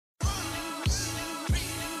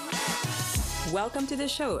Welcome to the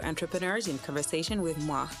show, Entrepreneurs in Conversation with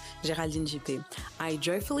moi, Géraldine Juppé. I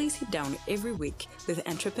joyfully sit down every week with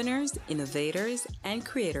entrepreneurs, innovators, and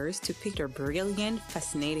creators to pick their brilliant,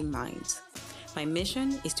 fascinating minds. My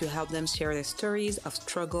mission is to help them share their stories of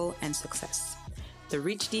struggle and success. The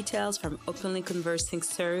rich details from openly conversing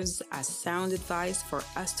serves as sound advice for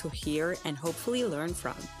us to hear and hopefully learn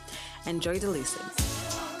from. Enjoy the listen.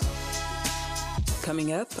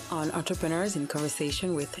 Coming up on Entrepreneurs in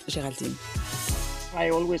Conversation with Géraldine. I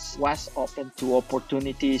always was open to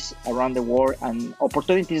opportunities around the world, and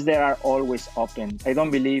opportunities there are always open. I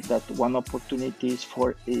don't believe that one opportunity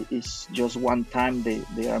is just one time.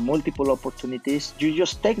 There are multiple opportunities. You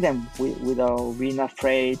just take them without being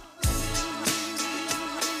afraid.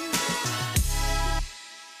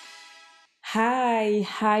 Hi,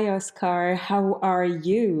 Oscar. How are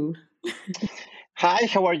you? Hi,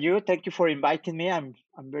 how are you? Thank you for inviting me. I'm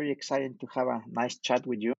very excited to have a nice chat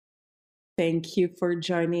with you. Thank you for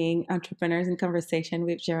joining Entrepreneurs in Conversation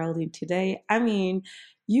with Geraldine today. I mean,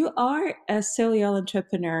 you are a serial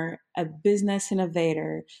entrepreneur, a business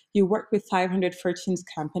innovator. You work with 500 Fortune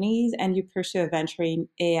companies and you pursue a venture in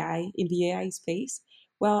AI, in the AI space.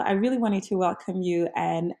 Well, I really wanted to welcome you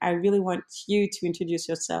and I really want you to introduce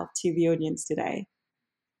yourself to the audience today.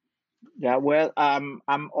 Yeah, well, I'm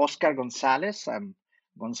Oscar Gonzalez. I'm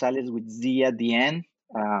Gonzalez with Z at the end,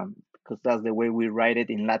 because that's the way we write it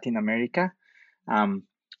in Latin America. Um,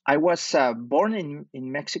 I was born in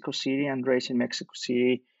Mexico City and raised in Mexico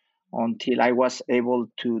City until I was able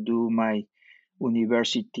to do my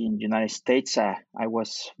university in the United States. I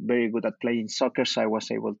was very good at playing soccer, so I was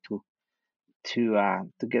able to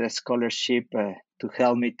get a scholarship to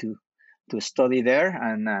help me to study there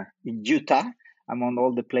and in Utah, among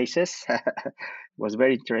all the places. It was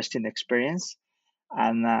very interesting experience.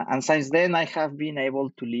 And since then, I have been able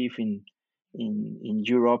to live in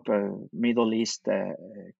Europe, Middle East,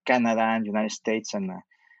 Canada, and United States, and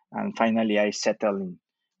finally I settled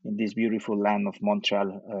in this beautiful land of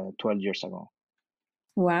Montreal 12 years ago.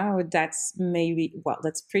 Wow, that's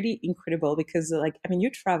pretty incredible because, like, I mean, you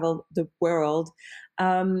traveled the world.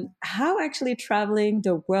 How actually traveling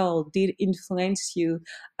the world did influence you,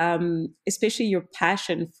 especially your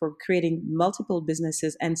passion for creating multiple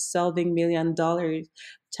businesses and solving $1 million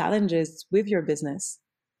challenges with your business?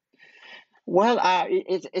 Well,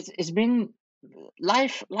 it's been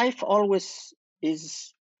life. Life always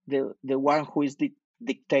is the one who is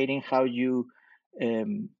dictating how you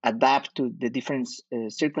adapt to the different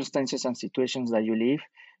circumstances and situations that you live.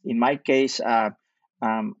 In my case, a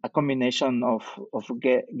combination of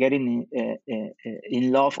getting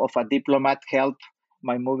in love of a diplomat helped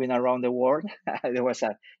my moving around the world. It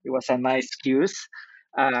was a nice excuse,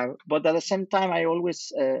 but at the same time, I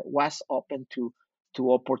always was open to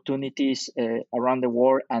opportunities around the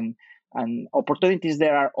world, and opportunities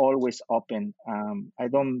there are always open. I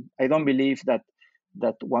don't believe that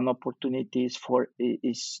one opportunity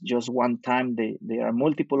is just one time. There are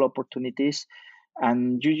multiple opportunities,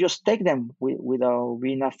 and you just take them without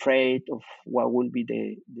being afraid of what will be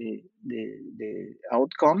the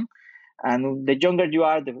outcome. And the younger you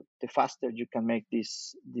are, the faster you can make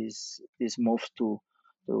this move to,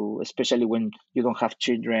 especially when you don't have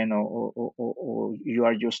children, or you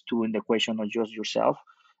are just two in the equation, or just yourself.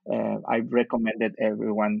 I recommended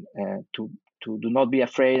everyone to do not be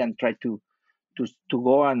afraid and try to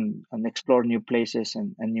go and explore new places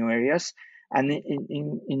and new areas. And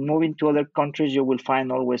in moving to other countries, you will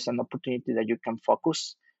find always an opportunity that you can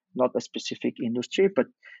focus, not a specific industry,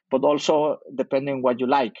 but also depending what you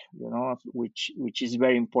like, which is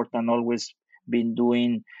very important. Always been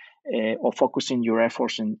doing or focusing your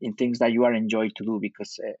efforts in things that you are enjoy to do,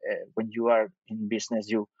 because when you are in business,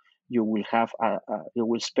 you will have you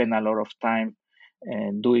will spend a lot of time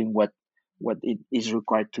doing what it is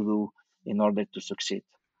required to do in order to succeed.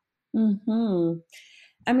 Hmm.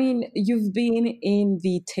 I mean, you've been in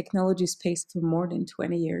the technology space for more than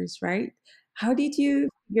 20 years, right? How did you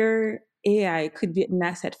figure AI could be an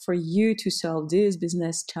asset for you to solve these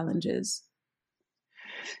business challenges?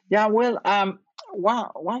 Yeah, well,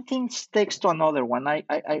 one thing takes to another one. I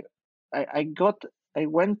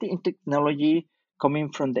went in technology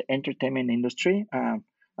coming from the entertainment industry.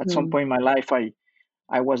 At some Mm. point in my life,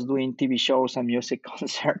 I was doing TV shows and music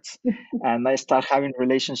concerts, and I started having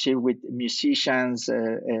relationship with musicians,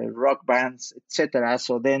 rock bands, etc.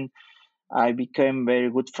 So then I became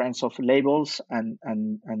very good friends of labels and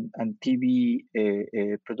TV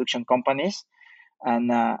production companies,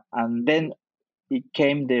 and then it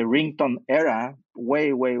came the ringtone era,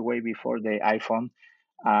 way before the iPhone.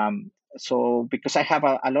 So because I have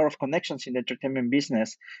a lot of connections in the entertainment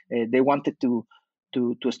business, they wanted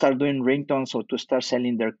to start doing ringtones or to start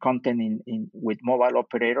selling their content in with mobile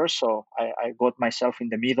operators. So I got myself in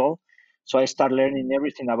the middle. So I started learning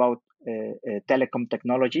everything about telecom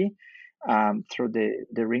technology through the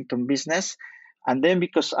ringtone business. And then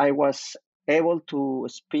because I was able to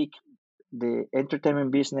speak the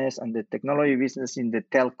entertainment business and the technology business in the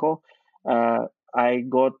telco, I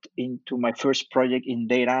got into my first project in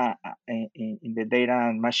data, in the data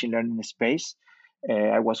and machine learning space.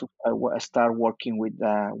 I started working with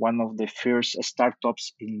one of the first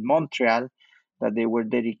startups in Montreal that they were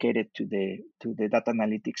dedicated to the data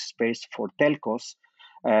analytics space for telcos.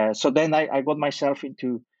 So then I got myself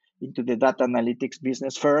into the data analytics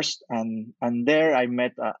business first, and there I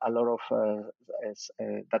met a lot of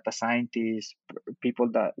data scientists,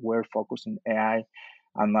 people that were focused on AI,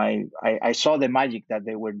 and I saw the magic that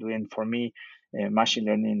they were doing for me. Machine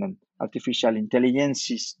learning and artificial intelligence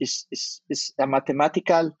is a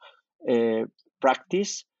mathematical uh,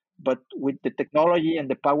 practice, but with the technology and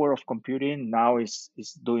the power of computing now is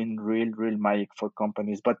doing real magic for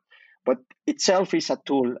companies. But itself is a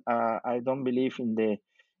tool. I don't believe in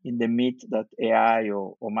the myth that AI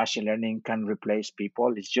or machine learning can replace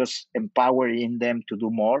people. It's just empowering them to do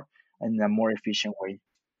more in a more efficient way.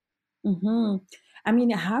 Hmm. I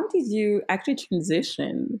mean, how did you actually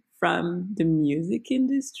transition from the music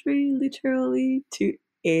industry literally to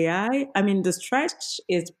AI? I mean, the stretch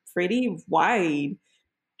is pretty wide.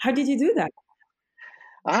 How did you do that?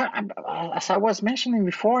 As I was mentioning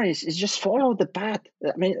before, is just follow the path.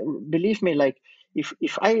 I mean, believe me, like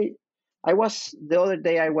if I was the other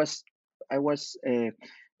day, I was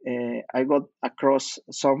I got across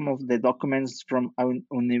some of the documents from our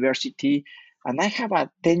university, and I have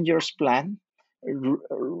a 10 years plan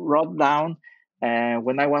wrote down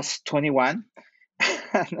when I was 21,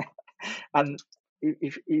 and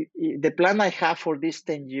if the plan I have for these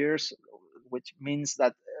 10 years, which means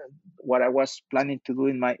that what I was planning to do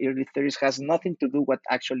in my early 30s has nothing to do what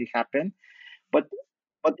actually happened, but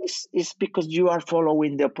it's because you are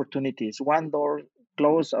following the opportunities. One door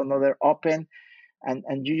closed, another open,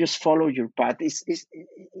 and you just follow your path.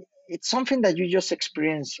 It's something that you just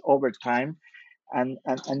experience over time, and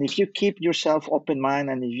if you keep yourself open mind,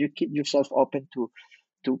 and if you keep yourself open to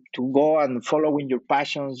go and following your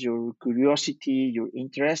passions, your curiosity, your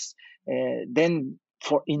interests, then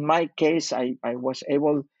for in my case, I was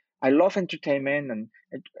able. I love entertainment, and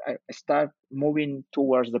I start moving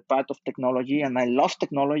towards the path of technology, and I love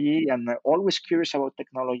technology, and I'm always curious about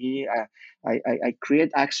technology. I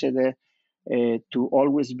create access to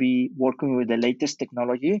always be working with the latest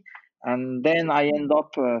technology. And then I end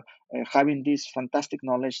up having this fantastic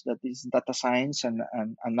knowledge that is data science, and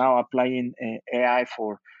now applying AI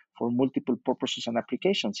for multiple purposes and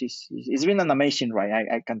applications. It's been an amazing ride,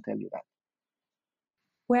 I can tell you that.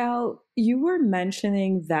 Well, you were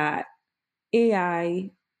mentioning that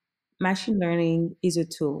AI, machine learning, is a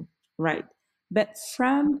tool, right? But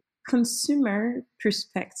from consumer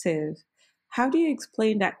perspective, how do you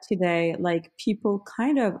explain that today? Like people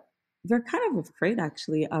they're kind of afraid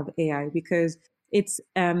actually of AI because it's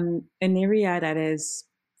an area that is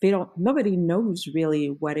nobody knows really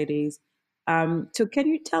what it is. So can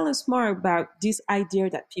you tell us more about this idea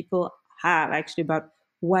that people have actually about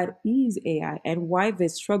what is AI and why they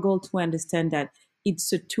struggle to understand that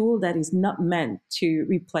it's a tool that is not meant to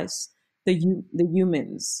replace the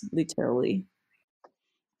humans, literally.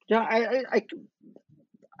 Yeah,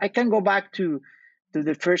 I can go back to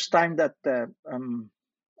the first time that I'm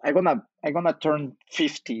gonna turn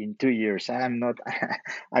 50 in 2 years. I'm not.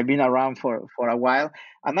 I've been around for a while,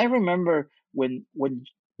 and I remember when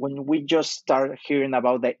we just started hearing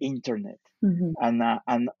about the internet, Hmm.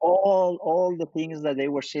 and all the things that they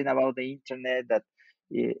were saying about the internet,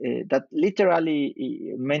 that literally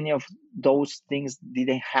many of those things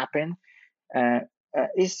didn't happen.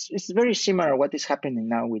 It's very similar what is happening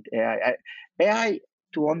now with AI. AI,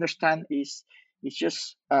 to understand, is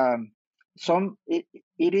just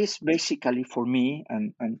it is basically for me,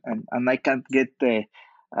 and I can't get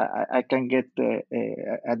I can get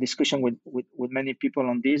a discussion with many people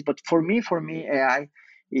on this, but for me AI,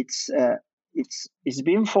 it's it's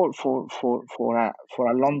been for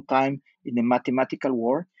a long time in the mathematical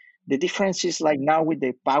world. The difference is like now with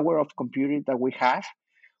the power of computing that we have,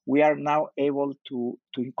 we are now able to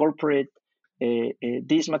incorporate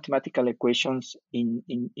these mathematical equations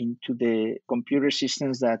into the computer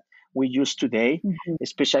systems that we use today, Hmm.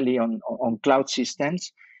 especially on cloud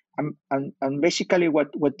systems. And basically,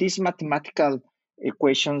 what these mathematical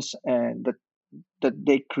equations that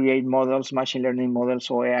they create models, machine learning models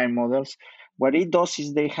or AI models, what it does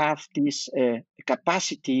is they have this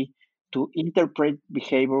capacity to interpret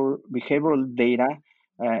behavioral data.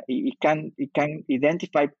 It can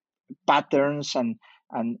identify patterns, and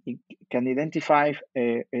it can identify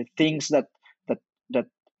things that that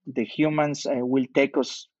the humans will take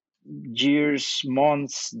us years,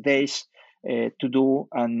 months, days to do,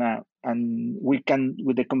 and we can,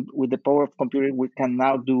 with the power of computing, we can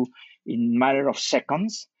now do in matter of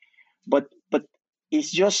seconds. But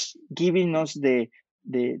it's just giving us the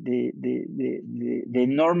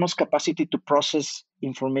enormous capacity to process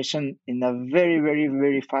information in a very, very,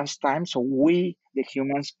 very fast time, so we, the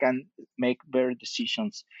humans, can make better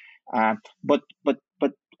decisions. But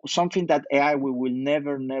something that AI we will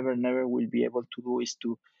never, never, never will be able to do is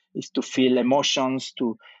to feel emotions,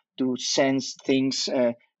 to sense things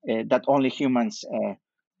that only humans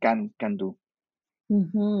can do.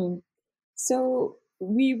 Mm-hmm. So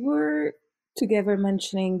we were together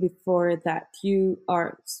mentioning before that you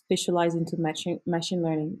are specialized into machine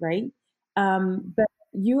learning, right? But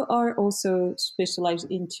you are also specialized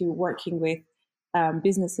into working with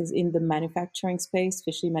businesses in the manufacturing space,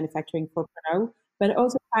 especially manufacturing 4.0, but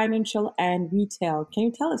also financial and retail. Can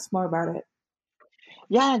you tell us more about it?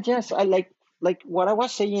 Yeah, yes. I like what I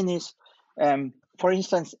was saying is, for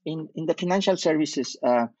instance, in the financial services,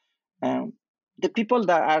 um, the people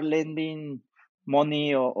that are lending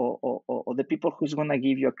money, or the people who's gonna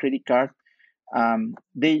give you a credit card,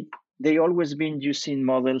 they always been using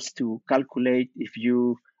models to calculate if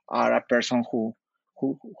you are a person who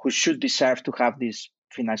should deserve to have this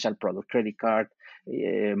financial product, credit card,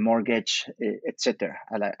 mortgage, etc.,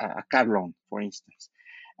 a car loan, for instance.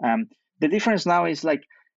 Um, the difference now is like,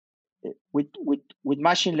 with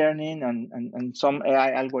machine learning and some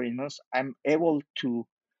AI algorithms, I'm able to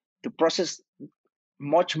process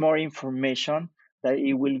much more information, that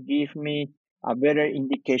it will give me a better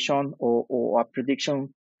indication, or a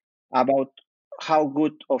prediction about how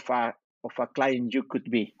good of a client you could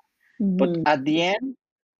be. But Mm-hmm. at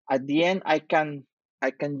the end, I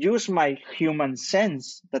can use my human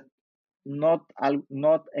sense that not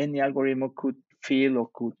any algorithm could feel, or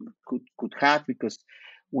could have, because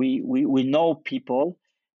we know people,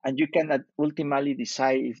 and you can ultimately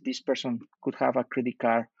decide if this person could have a credit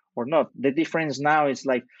card or not. The difference now is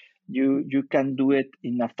like, you can do it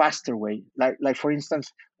in a faster way. Like for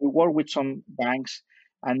instance, we work with some banks,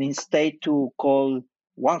 and instead to call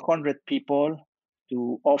 100 people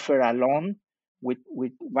to offer a loan, with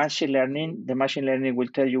machine learning, the machine learning will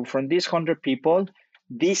tell you, from these 100 people,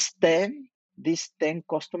 these 10 these 10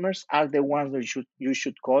 customers are the ones that you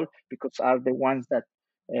should call, because are the ones that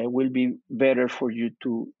will be better for you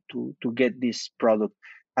to get this product.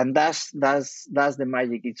 And that's the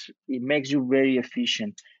magic. It makes you very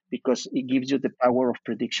efficient, because it gives you the power of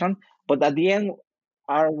prediction. But at the end,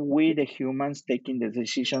 are we, the humans, taking the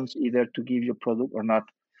decisions either to give you product or not?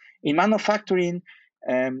 In manufacturing,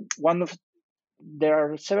 one of there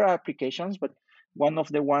are several applications, but one of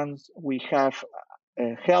the ones we have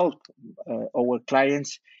helped our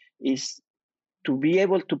clients is to be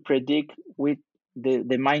able to predict with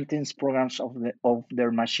the maintenance programs of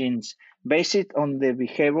their machines, based on the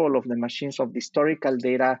behavior of the machines, of the historical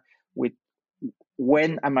data, with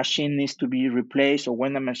when a machine needs to be replaced, or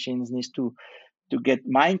when a machine needs to get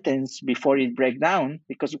maintenance before it breaks down.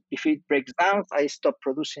 Because if it breaks down, I stop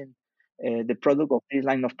producing the product of this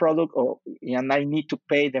line of product, and I need to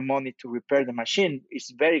pay the money to repair the machine.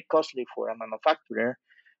 It's very costly for a manufacturer.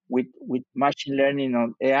 With machine learning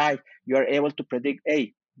on AI, you are able to predict,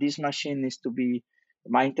 hey, this machine needs to be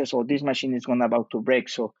maintenance, or this machine is going about to break.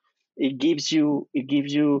 So it gives you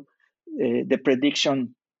the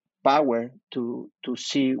prediction power to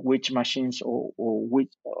see which machines, or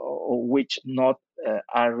which not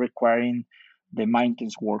are requiring the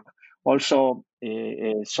maintenance work. Also,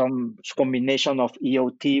 some combination of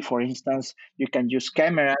EOT, for instance, you can use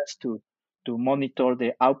cameras to monitor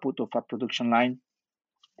the output of a production line,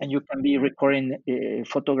 and you can be recording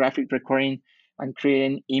photographic recording, and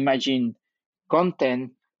creating imaging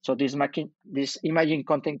content. So this imaging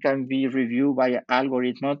content can be reviewed by an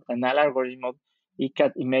algorithm. An algorithm, it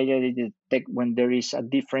can immediately detect when there is a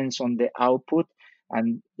difference on the output,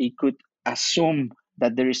 and it could assume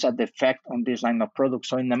that there is a defect on this line of product.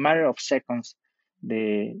 So in a matter of seconds,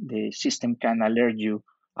 the system can alert you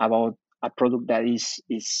about a product that is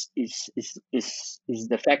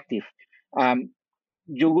defective. Um,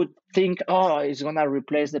 you would think, oh, it's gonna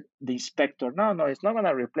replace the inspector. No, no, it's not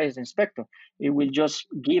gonna replace the inspector. It will just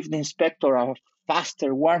give the inspector a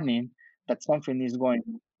faster warning that something is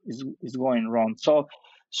going wrong. So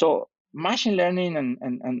machine learning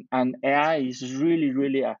and AI is really,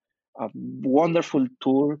 really a wonderful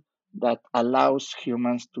tool that allows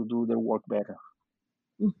humans to do their work better.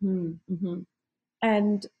 Hmm. Hmm.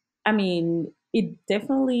 And I mean, it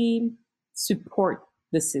definitely support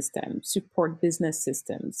the system, support business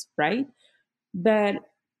systems, right? But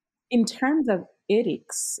in terms of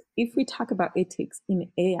ethics, if we talk about ethics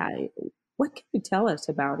in AI, what can you tell us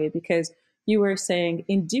about it? Because you were saying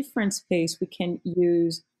in different space we can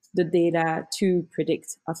use the data to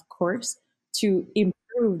predict, of course, to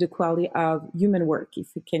improve the quality of human work, if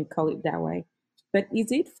we can call it that way. But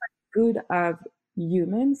is it for good of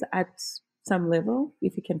humans at some level,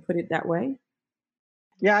 if you can put it that way?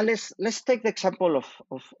 Yeah, let's take the example of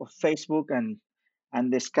Facebook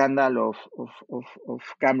and the scandal of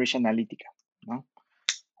Cambridge Analytica, no?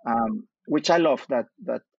 Which I love that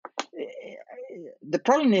the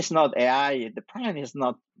problem is not AI, the problem is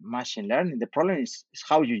not machine learning, the problem is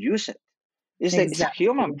how you use it. It's a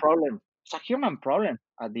human Exactly. problem. It's a human problem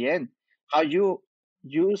at the end. How you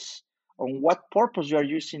use, on what purpose you are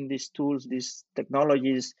using these tools, these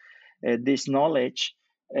technologies, this knowledge,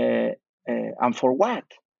 uh, and for what?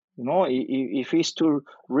 You know, if it's to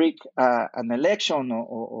rig an election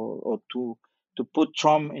or to put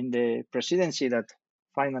Trump in the presidency that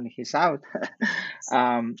finally he's out,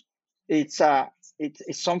 um, it's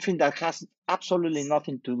it's something that has absolutely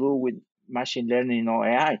nothing to do with machine learning or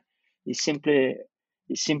AI. It's simply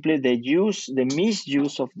the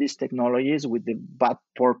misuse of these technologies with the bad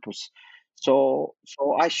purpose. So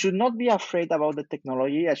I should not be afraid about the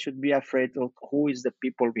technology. I should be afraid of who is the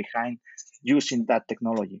people behind using that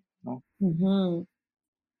technology. No? Hmm.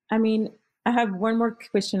 I mean, I have one more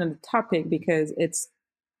question on the topic because it's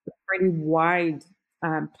a pretty wide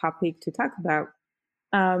topic to talk about.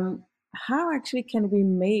 How actually can we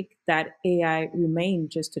make that AI remain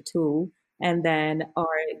just a tool and then or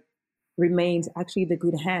it remains actually the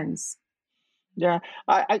good hands? Yeah,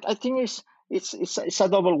 I think it's a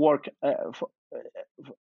double work.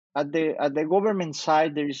 At the government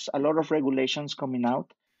side, there is a lot of regulations coming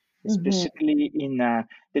out, Hmm. specifically in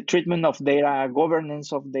the treatment of data,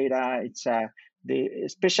 governance of data. It's the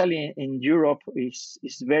especially in Europe is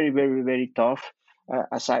very very tough.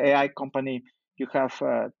 As an AI company, you have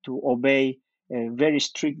to obey very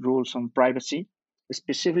strict rules on privacy,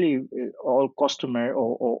 specifically all customer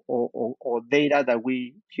or data that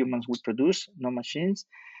we humans would produce, no machines,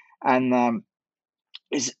 and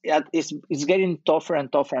it's getting tougher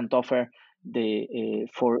and tougher and tougher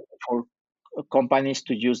for companies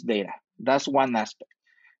to use data. That's one aspect.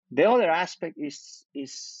 The other aspect is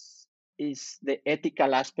the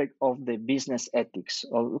ethical aspect of the business ethics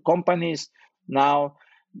of companies. Now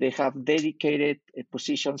they have dedicated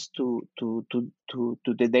positions to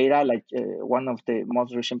the data. Like one of the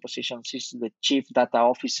most recent positions is the chief data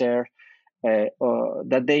officer,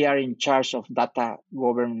 that they are in charge of data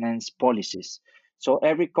governance policies. So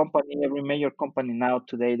every company, every major company now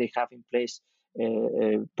today, they have in place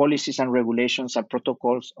policies and regulations and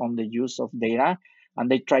protocols on the use of data, and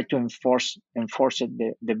they try to enforce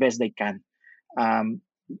it the best they can. Um,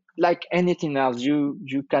 like anything else,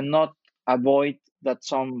 you cannot avoid that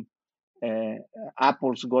some uh,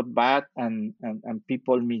 apples got bad and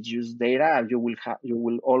people misuse data. You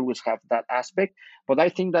will always have that aspect. But I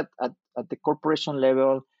think that at the corporation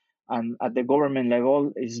level and at the government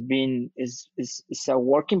level is a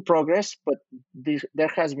work in progress. But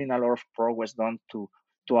there has been a lot of progress done to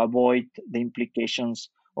avoid the implications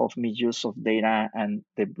of misuse of data and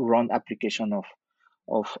the wrong application of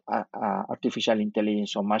artificial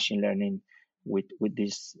intelligence or machine learning with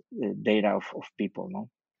this data of people. No.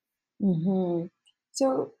 Hmm.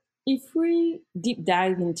 So if we deep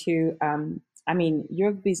dive into, I mean,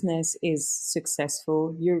 your business is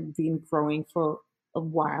successful. You've been growing for a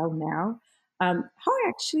while now. How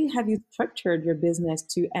actually have you structured your business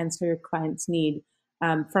to answer your clients' need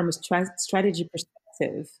from a strategy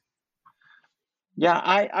perspective?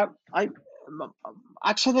 Yeah,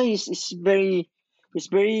 actually it's very it's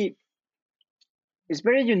very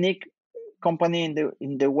unique company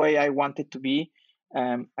in the way I want it to be.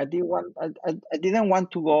 I didn't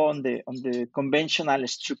want to go on the conventional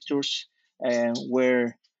structures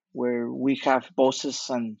where we have bosses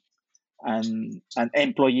and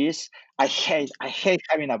employees. I hate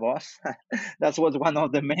having a boss. That was one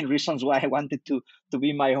of the main reasons why I wanted to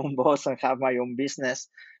be my own boss and have my own business.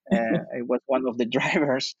 It was one of the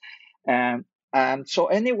drivers. Um, so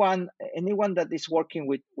anyone that is working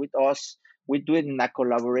with us, we do it in a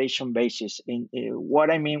collaboration basis. In what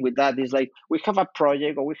I mean with that is like we have a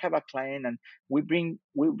project or we have a client, and we bring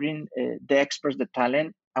the experts, the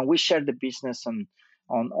talent, and we share the business on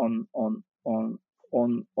on on on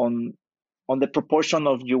on on the proportion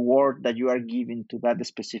of your work that you are giving to that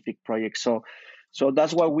specific project. So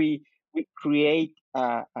that's why we create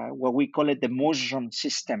what we call it the mushroom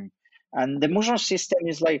system, and the mushroom system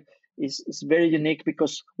is very unique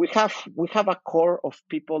because we have a core of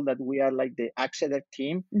people that we are like the Acceder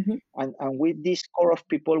team, Mm-hmm. and with this core of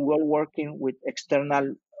people, we're working with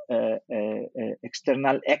external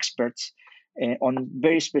experts on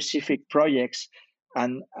very specific projects,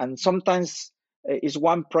 and sometimes is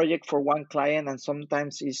one project for one client, and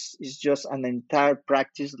sometimes is just an entire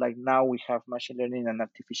practice. Like now we have machine learning and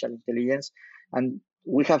artificial intelligence, and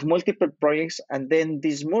we have multiple projects, and then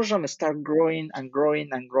these mushrooms start growing and growing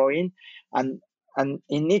and growing, and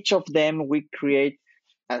in each of them we create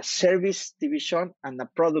a service division and a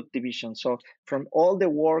product division. So from all the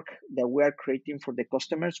work that we are creating for the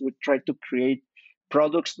customers, we try to create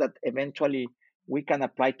products that eventually we can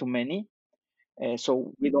apply to many.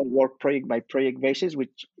 So we don't work project by project basis,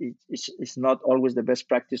 which is not always the best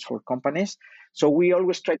practice for companies. So we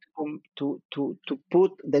always try to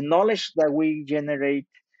put the knowledge that we generate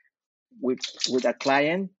with a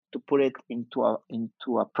client to put it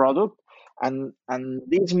into a product, and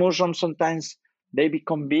these mushrooms sometimes they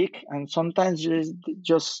become big, and sometimes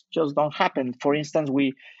just don't happen. For instance,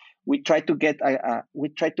 we try to get we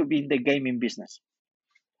try to be in the gaming business,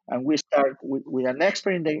 and we start with an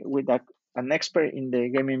expert in the with an expert in the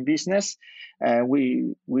gaming business.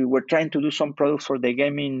 We were trying to do some products for the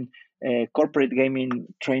gaming corporate gaming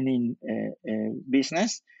training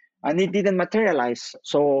business, and it didn't materialize.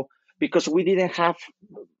 So because we didn't have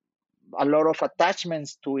a lot of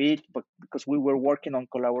attachments to it, but because we were working on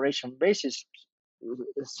collaboration basis,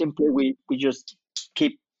 simply we just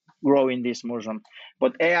keep growing this mushroom.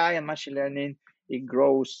 But AI and machine learning, it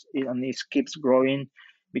grows and it keeps growing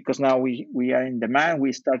because now we are in demand.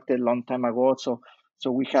 We started a long time ago, so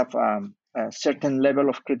we have a certain level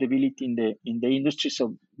of credibility in the industry.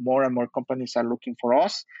 So more and more companies are looking for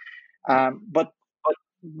us. But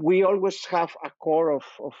we always have a core of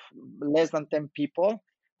less than 10 people,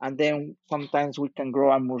 and then sometimes we can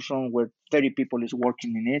grow a mushroom where 30 people is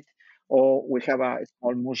working in it, or we have a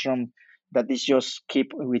small mushroom that is just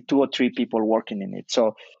keep with 2 or 3 people working in it.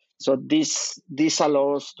 So this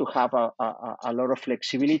allows to have a lot of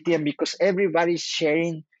flexibility, and because everybody's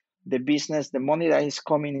sharing the business, the money that is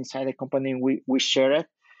coming inside the company, we share it.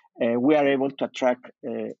 We are able to attract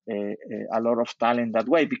a lot of talent that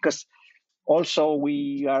way, because also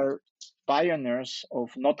we are pioneers of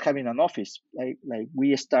not having an office. Like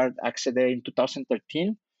we start Acceder in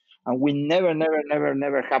 2013, and we never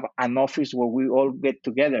have an office where we all get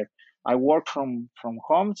together. I work from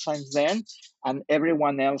home since then, and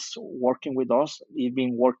everyone else working with us is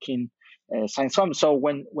been working since home. So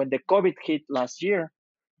when the COVID hit last year,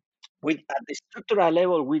 we at the structural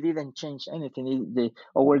level we didn't change anything.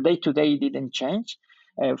 Our day to day didn't change.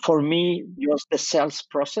 For me, just the sales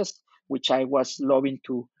process, which I was loving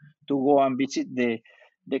to go and visit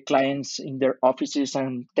the clients in their offices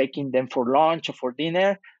and taking them for lunch or for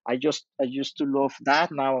dinner. I used to love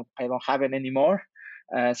that. Now I don't have it anymore.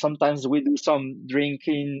 Sometimes we do some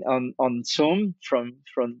drinking on Zoom from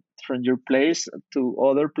your place to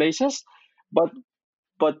other places, but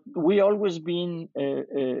we always been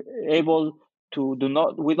able to do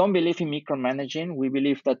not we don't believe in micromanaging. We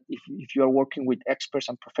believe that if you are working with experts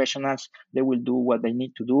and professionals, they will do what they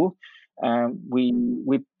need to do.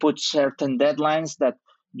 We put certain deadlines that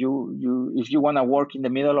you if you want to work in the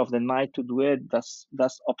middle of the night to do it, that's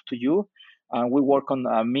up to you. We work on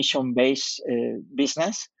a mission based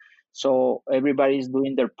business, so everybody's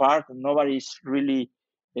doing their part. Nobody's really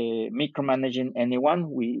micromanaging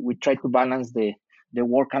anyone. We try to balance the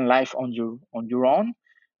work and life on your own,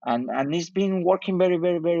 and it's been working very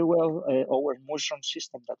well, our mushroom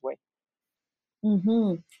system that way.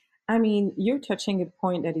 Mm-hmm. I mean, you're touching a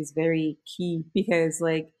point that is very key because,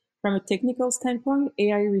 like, from a technical standpoint,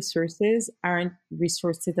 AI resources aren't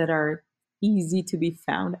resources that are easy to be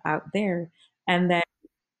found out there. And then,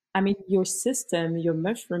 I mean, your system, your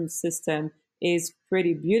mushroom system, is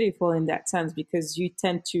pretty beautiful in that sense because you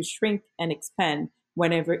tend to shrink and expand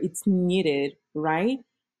whenever it's needed, right?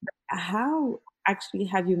 How actually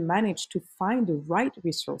have you managed to find the right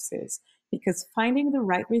resources? Because finding the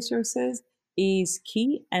right resources is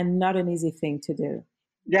key and not an easy thing to do.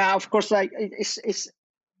 Yeah, of course. Like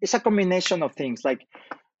it's a combination of things. Like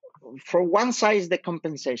for one side is the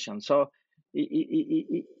compensation. So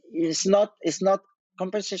it's not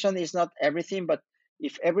compensation is not everything, but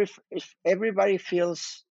if everybody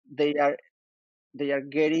feels they are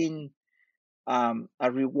getting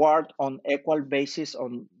a reward on equal basis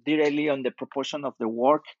on directly on the proportion of the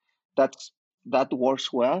work, that's that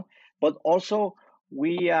works well. But also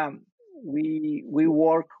we we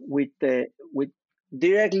work with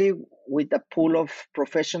directly with a pool of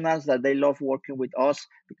professionals that they love working with us,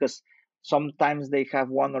 because sometimes they have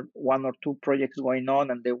one or two projects going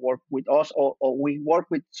on and they work with us, or we work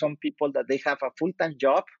with some people that they have a full-time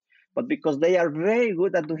job, but because they are very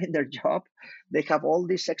good at doing their job, they have all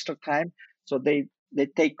this extra time, so they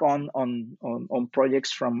take on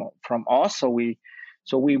projects from us.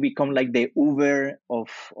 So we become like the Uber of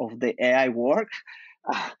the AI work.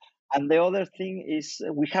 And the other thing is,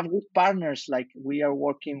 we have good partners. Like, we are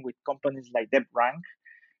working with companies like DeepRank,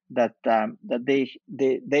 that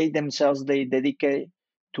they themselves, they dedicate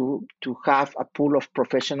to have a pool of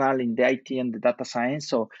professional in the IT and the data science.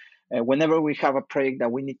 So whenever we have a project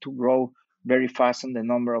that we need to grow very fast in the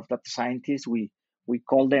number of data scientists, we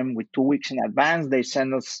call them with 2 weeks in advance. They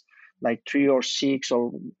send us like 3 or 6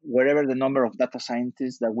 or wherever the number of data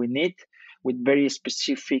scientists that we need, with very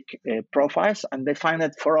specific profiles, and they find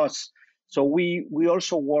it for us. So we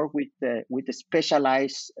also work with the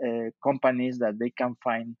specialized companies that they can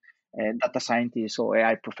find data scientists or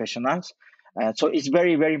AI professionals. So it's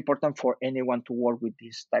very, very important for anyone to work with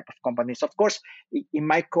these type of companies. Of course, it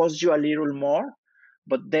might cost you a little more,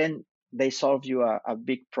 but then they solve you a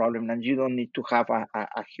big problem, and you don't need to have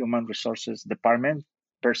a human resources department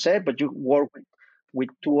per se, but you work with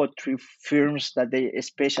 2 or 3 firms that they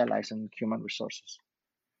specialize in human resources.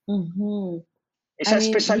 Hmm. It's I a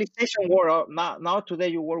mean, specialization world. Now today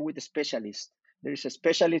you work with a specialist. There is a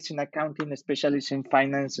specialist in accounting, a specialist in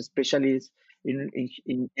finance, a specialist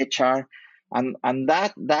in HR, and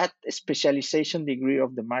that specialization degree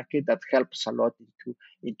of the market that helps a lot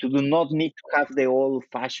into do not need to have the old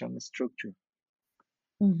fashioned structure.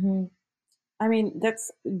 mhm. I mean,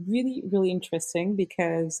 that's really, really interesting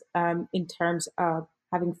because in terms of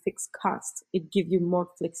having fixed costs, it gives you more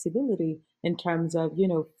flexibility in terms of,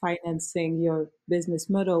 financing your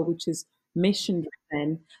business model, which is mission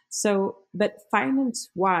driven. So, but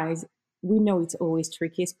finance wise, we know it's always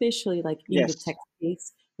tricky, especially like in the Yes. tech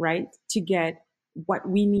space, right? To get what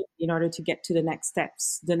we need in order to get to the next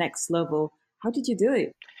steps, the next level. How did you do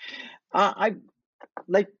it? I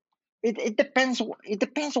like it depends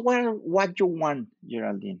where what you want,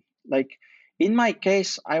 Geraldine. Like, in my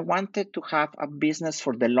case, I wanted to have a business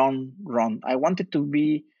for the long run. I wanted to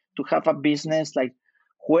have a business like,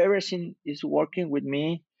 whoever is working with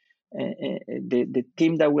me, the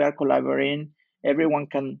team that we are collaborating, everyone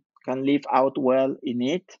can live out well in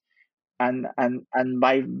it, and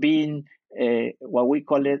by being what we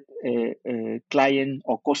call it, client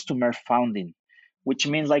or customer founding, which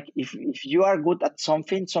means, like, if you are good at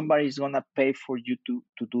something, somebody is going to pay for you to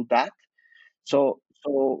do that. So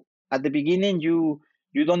at the beginning, you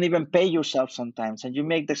don't even pay yourself sometimes, and you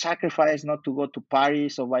make the sacrifice not to go to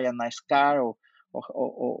Paris or buy a nice car,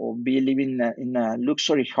 or be living in a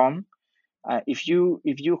luxury home. If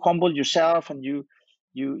you humble yourself, and you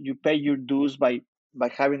pay your dues by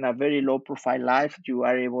having a very low profile life, you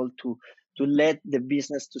are able to let the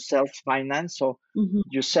business to self finance. So Hmm.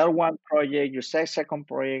 you sell one project, you sell second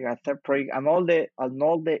project, a third project, and all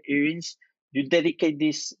the earnings, you dedicate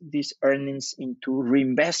these earnings into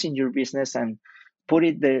reinvest in your business, and put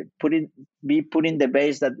in the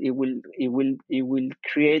base that it will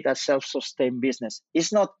create a self-sustained business.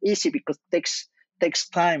 It's not easy, because it takes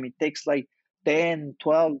time. It takes like 10,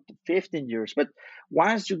 12, 15 years. But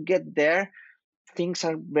once you get there, things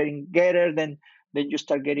are getting better. Then you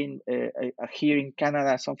start getting here in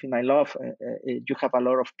Canada, something I love. You have a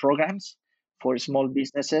lot of programs for small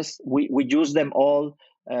businesses. We use them all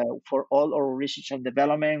for all our research and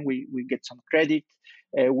development. We get some credit.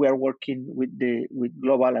 We are working with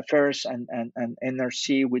Global Affairs and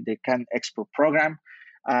NRC with the Can Export program.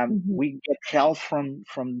 Hmm. We get help from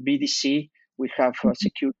BDC. We have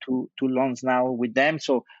secured two loans now with them.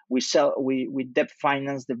 So we debt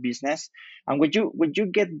finance the business. And when you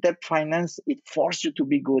get debt finance, it forces you to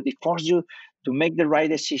be good. It forces you to make the right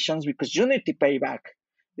decisions, because you need to pay back.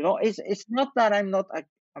 It's not that I'm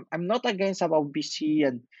not against about VC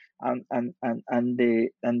and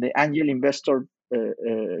the angel investor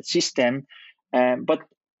system, but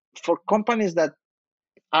for companies that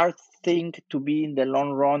are think to be in the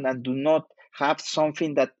long run and do not have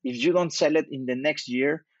something that, if you don't sell it in the next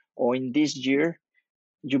year or in this year,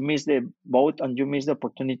 you miss the boat and you miss the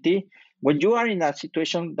opportunity. When you are in a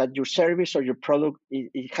situation that your service or your product,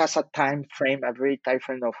 it has a time frame, a very time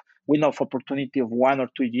frame of window of opportunity of 1 or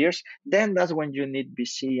 2 years, then that's when you need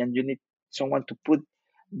VC, and you need someone to put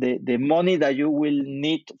the money that you will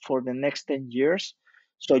need for the next 10 years,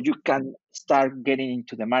 so you can start getting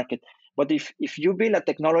into the market. But if you build a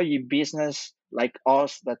technology business like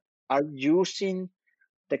us, that are using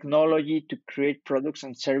technology to create products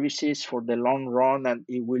and services for the long run, and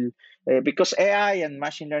it will because AI and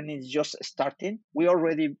machine learning is just starting. We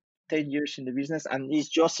already 10 years in the business and it's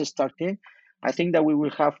just starting. I think that we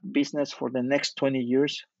will have business for the next 20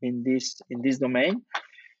 years in this domain.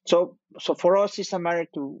 So for us, it's a matter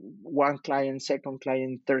to one client, second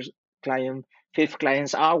client, third client, fifth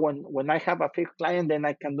clients. When I have a fifth client, then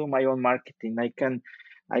I can do my own marketing. I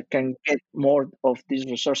can get more of these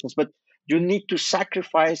resources, but you need to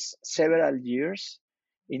sacrifice several years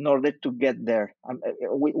in order to get there.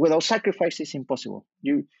 Without sacrifice, it's impossible.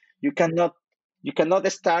 You cannot you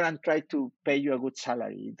cannot start and try to pay you a good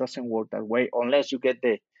salary. It doesn't work that way unless you get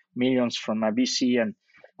the millions from a VC, and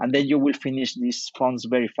then you will finish these funds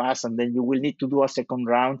very fast, and then you will need to do a second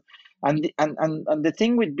round. And the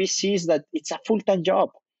thing with VC is that it's a full-time job.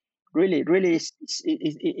 Really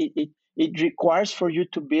it requires for you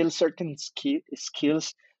to build certain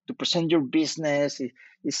skills to present your business.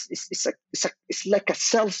 It's like a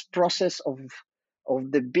sales process of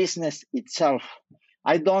the business itself.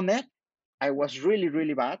 I done it. I was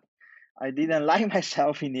really bad. I didn't like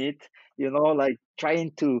myself in it, like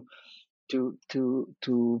trying to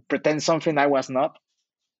pretend something I was not.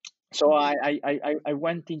 So I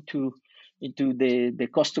went into the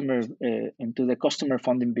customer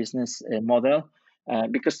funding business model,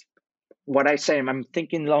 because what I say, I'm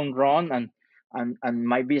thinking long run, and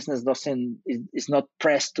my business doesn't is not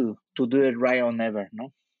pressed to do it right or never.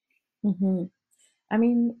 No. Hmm. I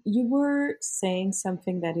mean, you were saying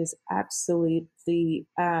something that is absolutely,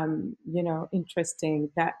 interesting.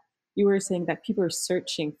 That you were saying that people are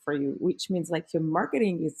searching for you, which means like your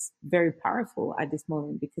marketing is very powerful at this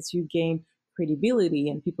moment because you gain credibility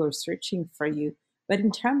and people are searching for you. But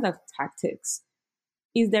in terms of tactics,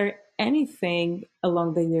 is there anything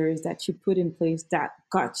along the years that you put in place that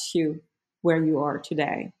got you where you are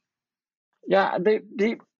today? Yeah,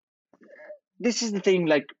 this is the thing.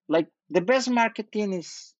 Like the best marketing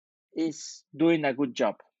is doing a good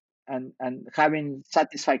job, and having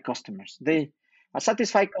satisfied customers. A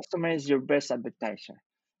satisfied customer is your best advertiser.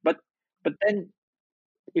 But then,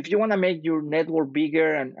 if you want to make your network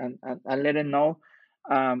bigger and let them know,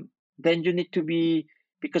 then you need to be,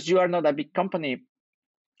 because you are not a big company.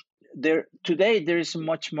 There is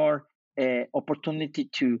much more opportunity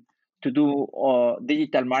to do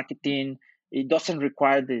digital marketing. It doesn't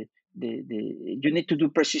require the you need to do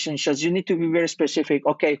precision shots. You need to be very specific.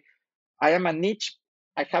 Okay, I am a niche.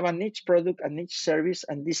 I have a niche product, a niche service,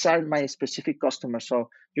 and these are my specific customers. So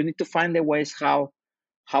you need to find the ways how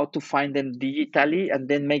to find them digitally, and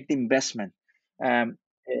then make the investment. And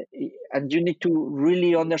you need to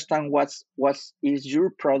really understand what is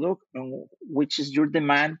your product, and which is your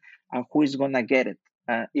demand, and who is gonna get it.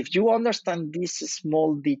 If you understand these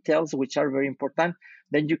small details, which are very important,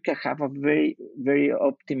 then you can have a very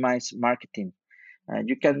optimized marketing.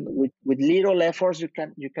 You can, with little efforts, you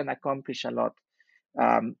can accomplish a lot.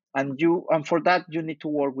 And for that you need to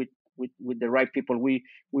work with the right people. We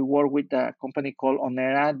work with a company called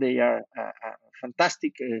Onera. They are a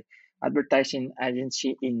fantastic advertising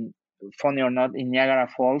agency, in, funny or not, in Niagara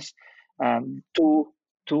Falls.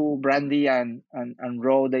 Two Brandy and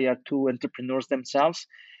Ro, they are two entrepreneurs themselves,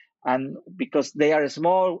 and because they are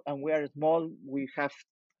small and we are small, we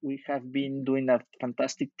have been doing a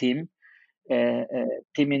fantastic teaming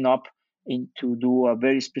up to do a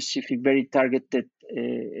very specific, very targeted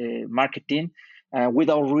marketing,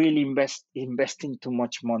 without really investing too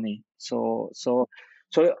much money. So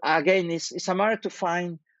again, it's a matter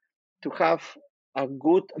to have a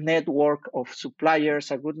good network of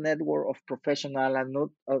suppliers, a good network of professional, and not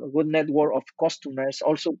a good network of customers.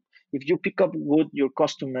 Also, if you pick up good your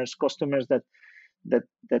customers that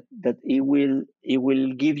it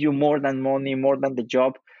will give you more than money, more than the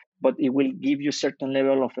job, but it will give you certain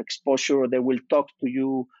level of exposure. They will talk to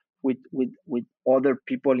you with other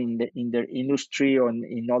people in their industry or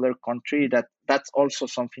in other country. That's also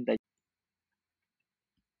something that.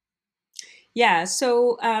 Yeah,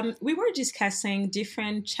 so we were discussing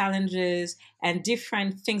different challenges and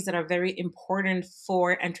different things that are very important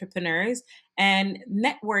for entrepreneurs. And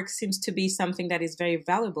network seems to be something that is very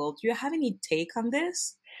valuable. Do you have any take on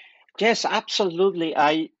this? Yes, absolutely.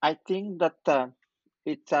 I think that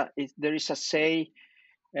there is a say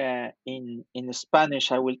in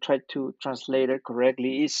Spanish. I will try to translate it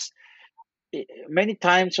correctly. Is many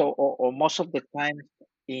times, or most of the time,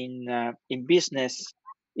 in business,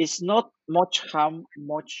 it's not much how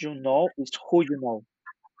much you know, it's who you know.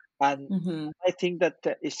 And Hmm. I think that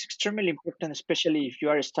it's extremely important, especially if you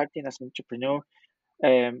are starting as an entrepreneur,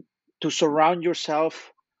 to surround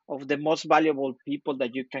yourself of the most valuable people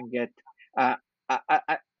that you can get. Uh, I,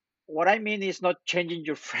 I, what I mean is not changing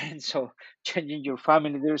your friends or changing your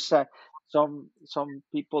family. There's some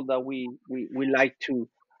people that we like to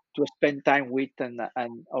spend time with, and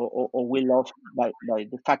or we love by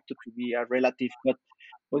the fact to be a relative. But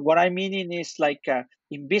what I meaning is like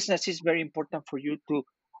in business, it's very important for you to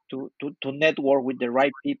network with the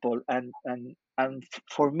right people, and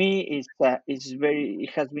for me, it's very,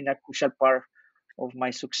 it has been a crucial part of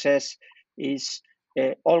my success is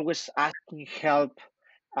always asking help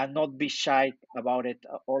and not be shy about it.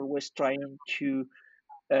 Always trying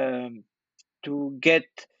um, to get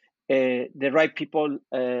the right people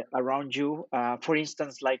around you. For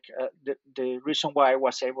instance, like the reason why I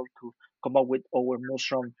was able to come up with our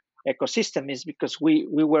mushroom ecosystem is because we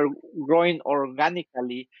were growing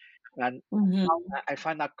organically, and Mm-hmm. I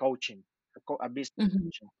found a coaching, a business Mm-hmm.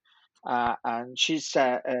 coaching. And she's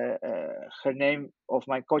her name of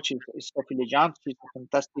my coach is Sophie Lejean. She's a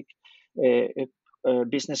fantastic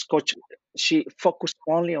business coach. She focused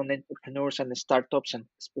only on entrepreneurs and startups, and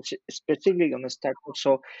specifically on the startups.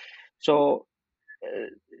 So uh,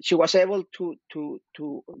 she was able to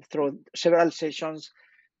through several sessions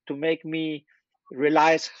to make me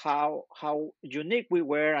realize how unique we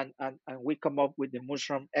were, and we come up with the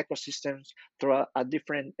mushroom ecosystems through a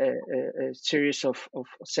different series of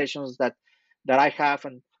sessions that I have,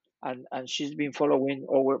 and she's been following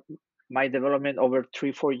over my development over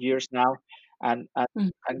 3 4 years now, and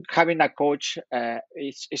and having a coach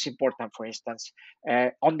is important. For instance,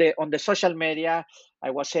 on the social media,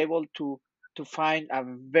 I was able to find a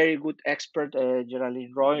very good expert,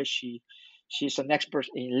 Geraldine Roy. She's an expert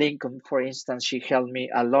in Lincoln, for instance. She helped me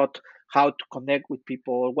a lot how to connect with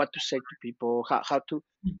people, what to say to people, how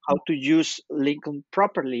to use Lincoln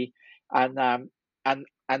properly, and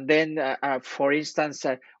and then, for instance,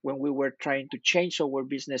 when we were trying to change our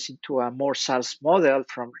business into a more SaaS model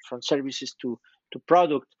from services to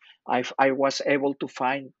product, I was able to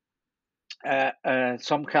find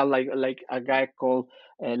somehow like a guy called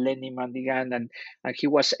Lenny Mandigan, and he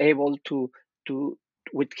was able to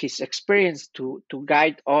with his experience to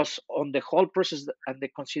guide us on the whole process and the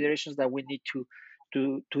considerations that we need to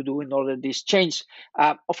do in order this change.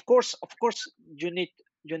 Of course, you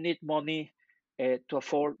need money to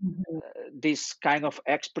afford this kind of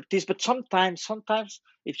expertise, but sometimes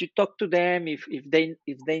if you talk to them, if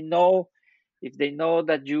they know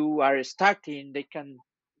that you are starting, they can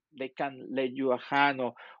lend you a hand,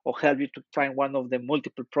 or help you to find one of the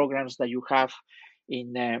multiple programs that you have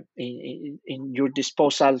in your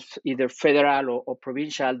disposal, either federal or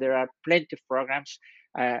provincial. There are plenty of programs,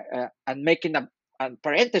 and making a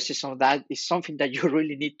parenthesis on that is something that you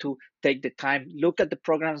really need to take the time. Look at the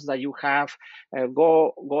programs that you have.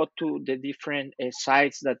 Go to the different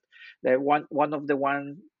sites that one of the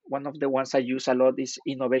ones I use a lot is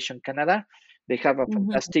Innovation Canada. They have a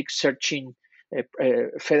Mm-hmm. fantastic searching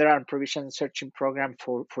federal and provincial searching program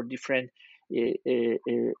for different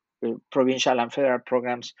provincial and federal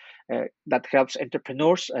programs that helps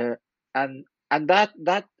entrepreneurs, and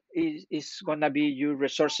that is gonna be your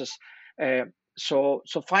resources. Uh, so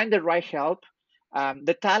find the right help,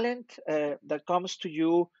 the talent that comes to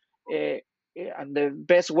you, and the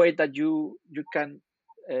best way that you can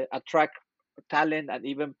attract talent and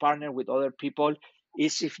even partner with other people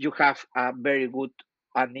is if you have a very good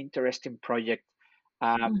and interesting project.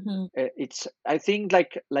 Mm-hmm. It's, I think,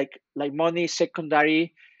 like money is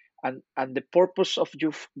secondary, and the purpose of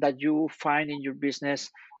that you find in your business,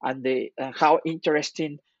 and the how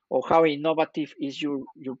interesting or how innovative is your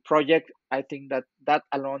project. I think that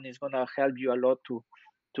alone is going to help you a lot to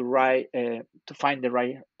find the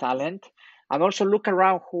right talent, and also look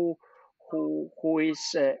around who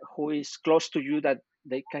is close to you that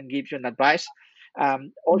they can give you an advice.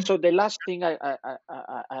 Also, the last thing I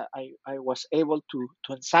was able to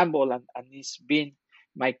ensemble, and it's been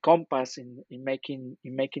my compass in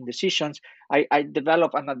making decisions. I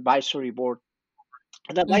developed an advisory board.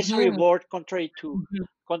 An advisory Mm-hmm. board, contrary to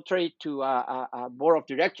a board of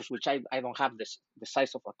directors, which I don't have the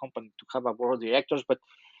size of a company to have a board of directors,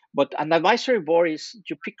 but an advisory board is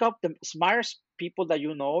you pick up the smartest people that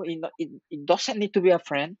you know. It doesn't need to be a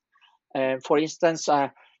friend. For instance,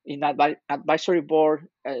 in advisory board,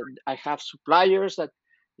 I have suppliers that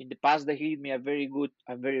in the past they give me a very good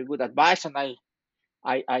advice, and I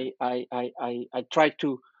try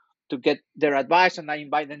to get their advice, and I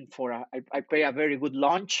invite them for I pay a very good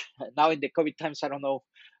lunch. Now in the COVID times, I don't know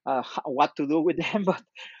what to do with them,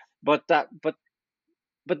 but uh, but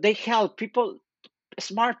but they help people,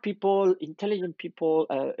 smart people, intelligent people,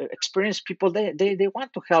 experienced people. They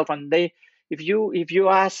want to help, and they, if you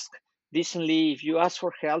ask decently, if you ask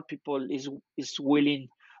for help, people is willing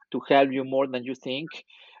to help you more than you think.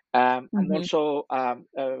 And Mm-hmm. also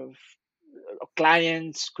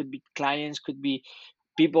clients could be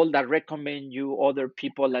people that recommend you other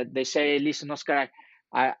people that they say, listen, Oscar,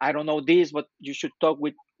 I don't know this, but you should talk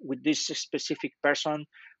with this specific person.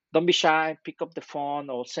 Don't be shy, pick up the phone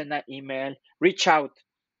or send an email, reach out.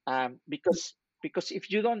 Because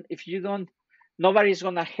if you don't nobody's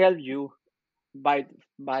gonna help you by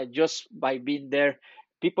by being there.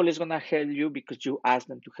 People is gonna help you because you ask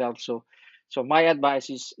them to help. So my advice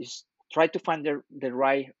is try to find the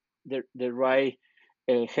right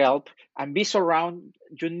help, and be surround.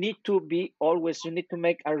 You need to be always, you need to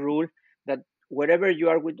make a rule that wherever you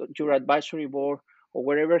are with your advisory board or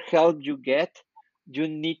wherever help you get, you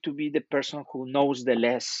need to be the person who knows the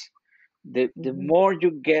less. The Mm-hmm. more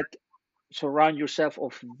you get, surround yourself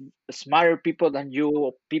of smarter people than you,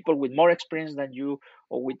 or people with more experience than you,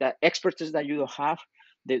 or with that expertise that you don't have,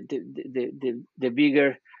 the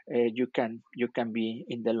bigger you can be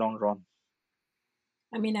in the long run.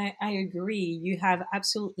 I mean, I agree. You have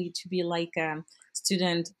absolutely to be like a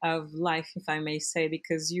student of life, if I may say,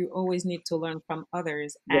 because you always need to learn from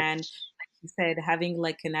others. And Yes. you said having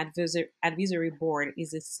like an advisory board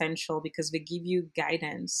is essential because they give you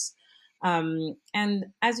guidance. And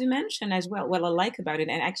as you mentioned as well, what I like about it,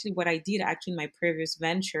 and actually what I did actually in my previous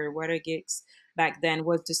venture, Water Geeks, back then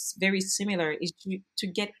was just very similar, is to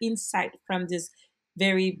get insight from these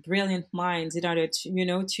very brilliant minds in order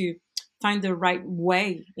to, to find the right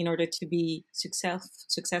way in order to be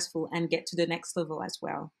successful and get to the next level as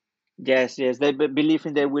well. Yes, yes, they believe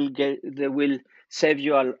in they will save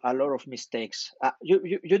you a lot of mistakes.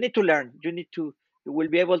 You need to learn. You will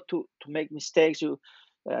be able to make mistakes. You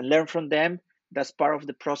learn from them. That's part of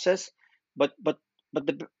the process. But but but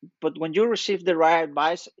the but when you receive the right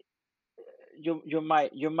advice, you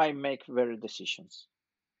might make better decisions.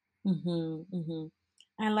 Mm-hmm,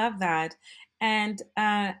 mm-hmm. I love that. And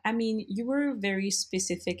I mean, you were very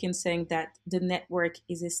specific in saying that the network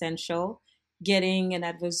is essential. Getting an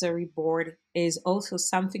advisory board is also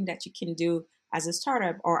something that you can do as a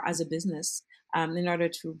startup or as a business in order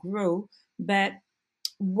to grow. But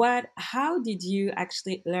how did you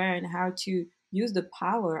actually learn how to use the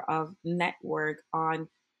power of network on,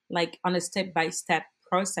 like, on a step by step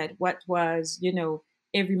process? What was,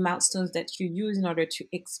 every milestones that you use in order to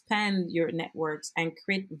expand your networks and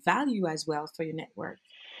create value as well for your network?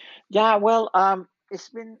 Yeah, well, it's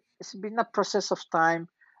been a process of time.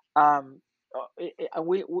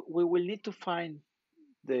 We will need to find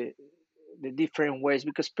the the different ways,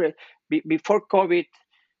 because before COVID,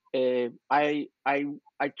 I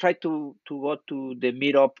try to go to the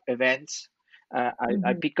meetup events.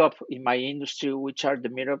 I Hmm. pick up in my industry which are the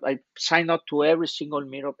meetup. I sign up to every single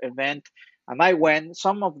meetup event, and I went.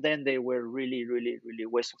 Some of them they were really, really, really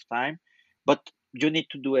waste of time, but you need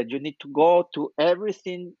to do it. You need to go to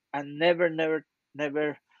everything and never, never,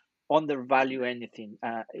 never undervalue anything.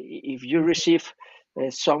 If you receive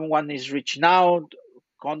someone is reaching out,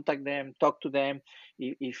 contact them, talk to them.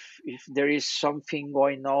 If there is something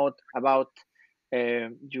going on about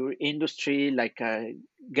your industry, like a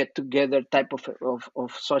get together type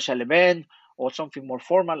of social event, or something more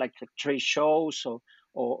formal like a trade shows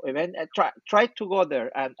or event, try to go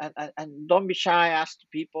there, and don't be shy. Ask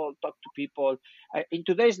people, talk to people. In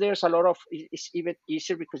today's, there's a lot of, it's even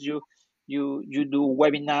easier because you do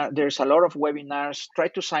webinar. There's a lot of webinars. Try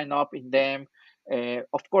to sign up in them.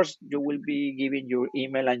 Of course, you will be giving your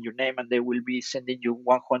email and your name, and they will be sending you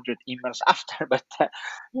 100 emails after.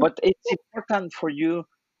 But it's important for you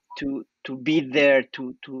to be there,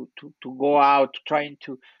 to go out, trying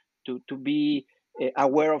to be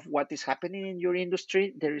aware of what is happening in your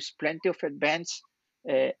industry. There is plenty of events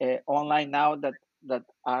online now that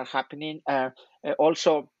are happening.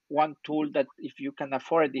 Also, one tool that, if you can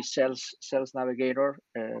afford, is Sales Navigator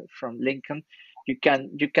from Lincoln. You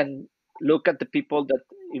can look at the people that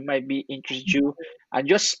it might be interest you, and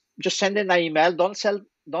just send them an email. Don't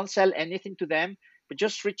sell anything to them, but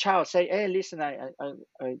just reach out. Say, hey, listen, I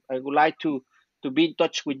would like to be in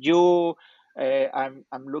touch with you. I'm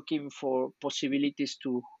looking for possibilities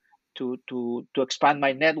to expand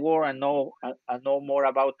my network and know more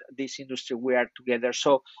about this industry. We are together.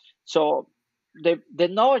 So they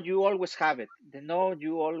know you always have it. They know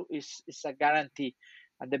you all is a guarantee.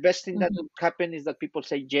 And the best thing that Hmm. would happen is that people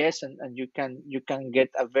say yes, and you can get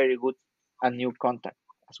a very good a new contact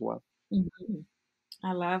as well. Hmm.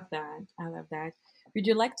 I love that. I love that. Would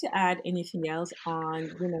you like to add anything else on,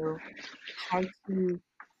 how to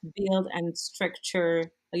build and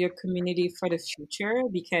structure your community for the future?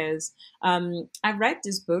 Because I read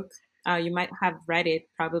this book. You might have read it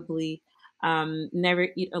probably. Never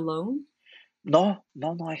Eat Alone. No,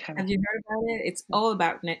 I Have haven't. you heard about it? It's all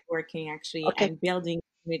about networking actually Okay. and building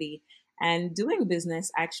community. And doing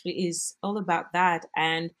business actually is all about that.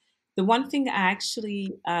 And the one thing I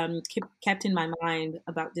actually kept in my mind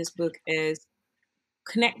about this book is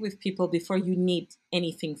connect with people before you need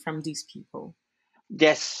anything from these people.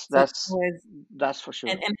 Yes, So it was that's for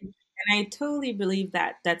sure. and I totally believe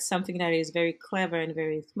that that's something that is very clever and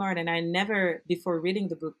very smart. And I never, before reading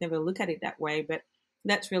the book, never look at it that way. But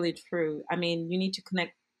that's really true. I mean, you need to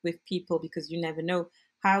connect with people because you never know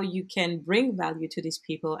how you can bring value to these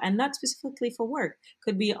people, and not specifically for work.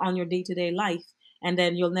 Could be on your day to day life, and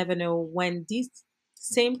then you'll never know when these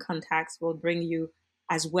same contacts will bring you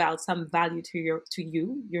as well some value to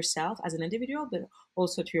you yourself as an individual, but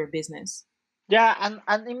also to your business. Yeah,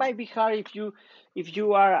 and it might be hard if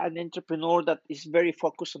you are an entrepreneur that is very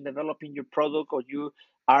focused on developing your product, or you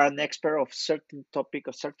are an expert of certain topic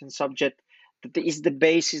or certain subject that is the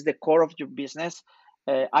base, is the core of your business.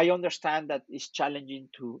 I understand that it's challenging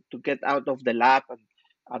to get out of the lab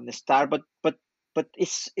and start, but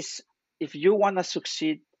it's if you want to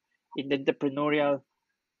succeed in the entrepreneurial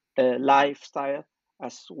lifestyle,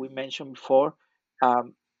 as we mentioned before,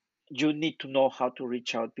 um, you need to know how to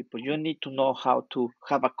reach out people. You need to know how to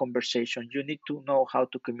have a conversation. You need to know how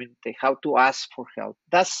to communicate, how to ask for help.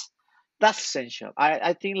 That's essential.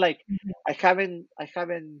 I think like i haven't i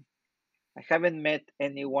haven't I haven't met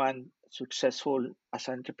anyone successful as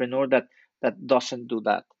an entrepreneur that doesn't do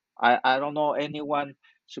that. I don't know anyone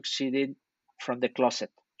succeeded from the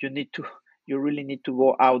closet. You need to you really need to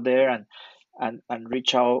go out there and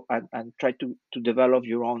reach out and try to develop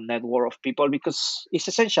your own network of people, because it's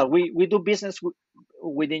essential. We do business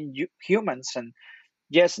within humans, and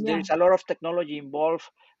yes, there Yeah. is a lot of technology involved,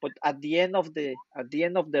 but at the end of the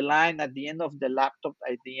line, at the end of the laptop,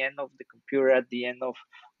 at the end of the computer, at the end of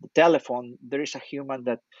the telephone, there is a human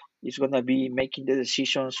that is going to be making the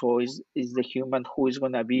decisions, or is the human who is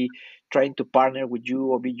going to be trying to partner with you,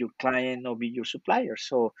 or be your client, or be your supplier.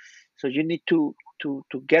 So you need to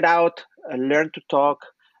get out, learn to talk,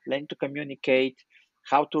 learn to communicate,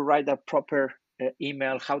 how to write a proper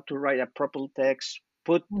email, how to write a proper text,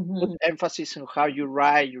 put Mhm. emphasis on how you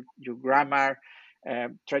write, your grammar.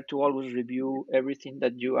 Try to always review everything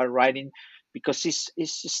that you are writing, because it's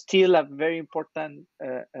still a very important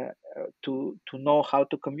to know how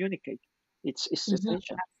to communicate. It's Mhm.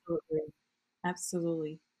 essential. Absolutely.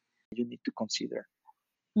 Absolutely. You need to consider.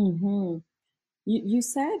 Hmm. You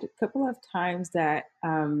said a couple of times that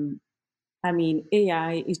I mean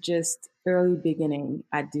AI is just early beginning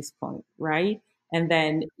at this point, right? And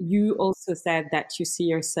then you also said that you see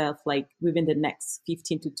yourself like within the next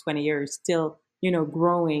 15 to 20 years still,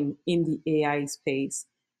 growing in the AI space.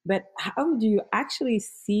 But how do you actually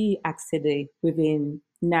see Axede within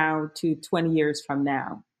now to 20 years from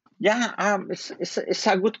now? Yeah, it's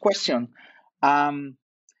a good question. Um,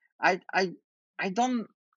 I I I don't.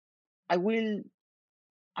 I will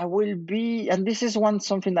I will be, and this is one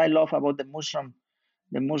something I love about the mushroom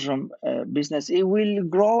business. It will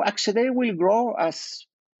grow. Actually, it will grow as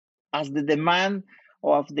the demand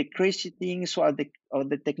of the crazy things, or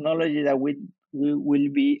the technology that we will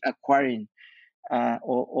be acquiring,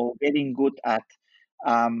 or getting good at.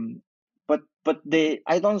 Um, but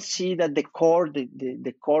I don't see that the core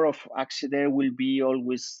of Accidere will be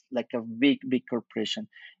always like a big corporation.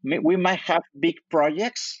 We might have big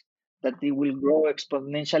projects that they will grow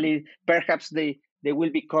exponentially. Perhaps they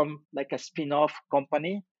will become like a spin-off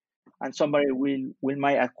company, and somebody will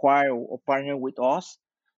might acquire or partner with us.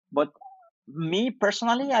 But me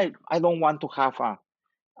personally, I don't want to have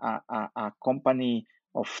a company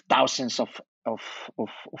of thousands of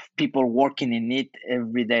people working in it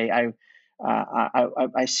every day.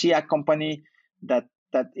 I see a company that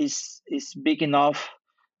is big enough,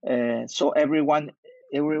 so everyone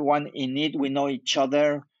in it, we know each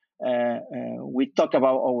other. We talk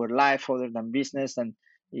about our life other than business, and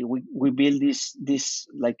we build this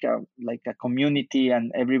like a community,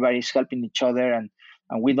 and everybody's helping each other, and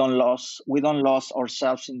we don't lose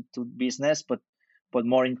ourselves into business, but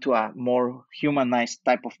more into a more humanized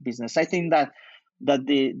type of business. I think that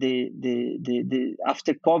the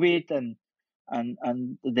after COVID and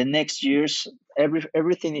the next years,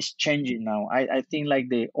 everything is changing now. I think like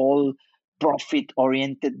the all profit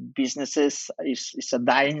oriented businesses is a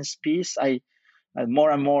dying species.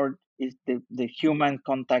 More and more is the human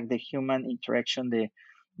contact, the human interaction,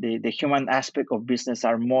 the human aspect of business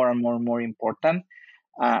are more and more important.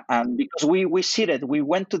 And because we see that we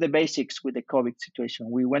went to the basics with the COVID situation,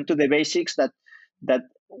 we went to the basics that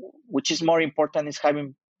which is more important is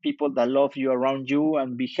having people that love you around you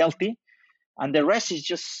and be healthy, and the rest is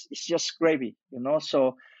just gravy.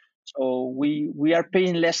 So we are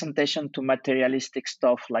paying less attention to materialistic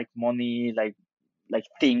stuff like money, like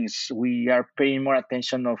things. We are paying more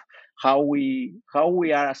attention of how we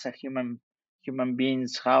are as a human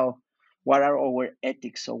beings. What are our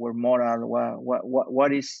ethics, our moral?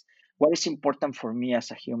 What is important for me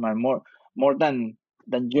as a human, more than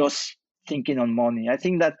just thinking on money. I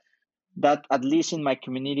think that at least in my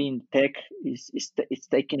community in tech it's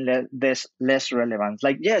taking less relevance.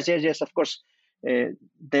 Like yes, of course,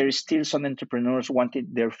 there is still some entrepreneurs wanting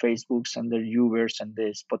their Facebooks and their Ubers and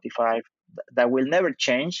the Spotify that will never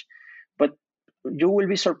change, but you will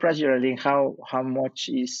be surprised, Geraldine, how much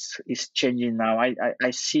is changing now.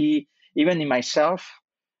 I see even in myself,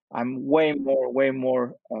 I'm way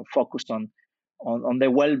more focused on the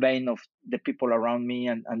well-being of the people around me,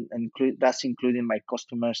 and that's including my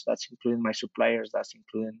customers, that's including my suppliers, that's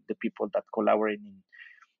including the people that collaborate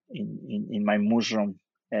in my mushroom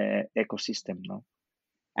ecosystem. No.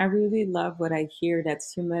 I really love what I hear.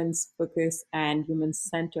 That's humans focused and human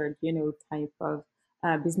centered, type of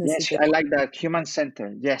businesses Yes, I like that human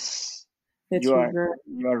center. Yes, that you you are run.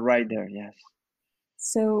 you are right there. Yes.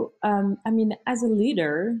 So, I mean, as a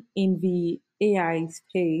leader in the AI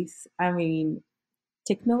space, I mean,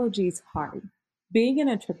 technology is hard. Being an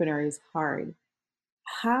entrepreneur is hard.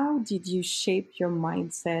 How did you shape your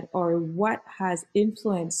mindset, or what has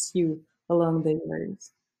influenced you along the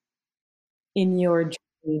years in your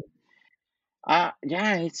journey?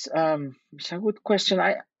 Yeah, it's a good question.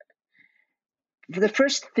 The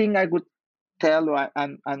first thing I would tell,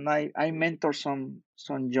 and I mentor some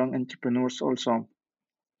young entrepreneurs also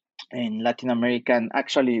in Latin America, and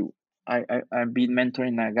actually I've been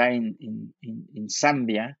mentoring a guy in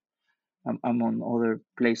Zambia, among other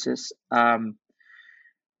places.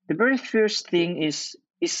 The very first thing is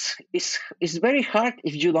very hard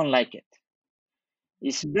if you don't like it.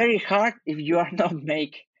 It's very hard if you are not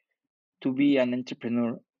made to be an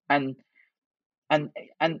entrepreneur, and and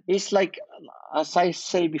and it's like, as I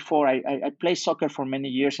say before, I play soccer for many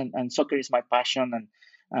years, and soccer is my passion, and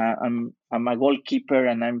I'm a goalkeeper,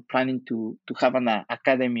 and I'm planning to have an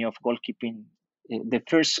academy of goalkeeping, the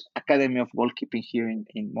first academy of goalkeeping here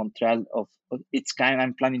in Montreal of its kind.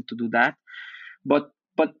 I'm planning to do that, but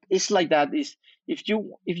it's like that. Is if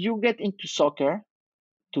you get into soccer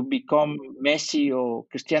to become Messi or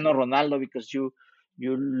Cristiano Ronaldo, because you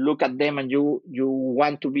look at them and you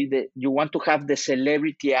want to have the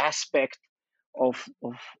celebrity aspect of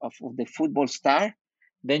the football star,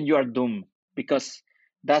 then you are doomed, because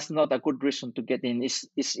that's not a good reason to get in. Is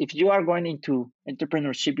if you are going into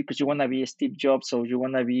entrepreneurship because you want to be Steve Jobs, or you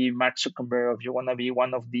want to be Mark Zuckerberg, or you want to be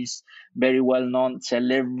one of these very well known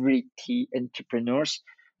celebrity entrepreneurs,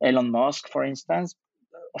 Elon Musk, for instance,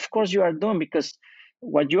 of course you are doomed, because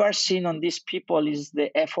what you are seeing on these people is the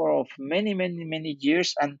effort of many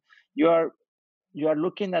years, and you are you are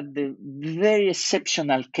looking at the very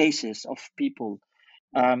exceptional cases of people.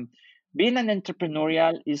 um, Being an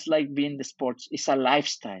entrepreneurial is like being the sports. It's a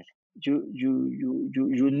lifestyle. You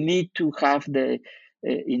need to have the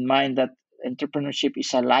in mind that entrepreneurship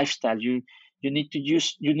is a lifestyle. You need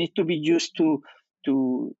to be used to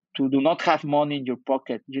do not have money in your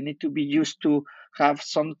pocket. You need to be used to have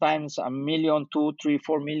sometimes a million, two, three,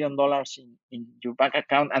 $4 million in your bank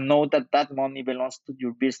account, and know that that money belongs to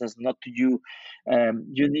your business, not to you.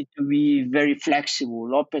 You need to be very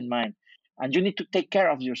flexible, open mind, and you need to take care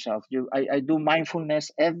of yourself. I do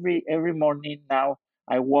mindfulness every morning now.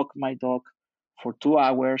 I walk my dog for 2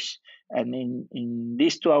 hours, and in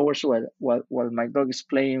these 2 hours, while my dog is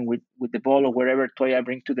playing with the ball or wherever toy I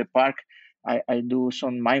bring to the park, I do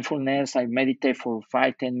some mindfulness. I meditate for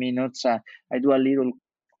 5-10 minutes. I do a little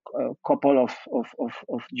couple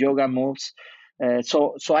of yoga moves.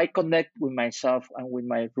 So I connect with myself and with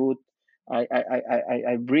my root.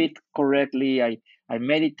 I breathe correctly. I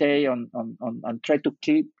meditate and try to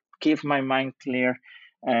keep my mind clear.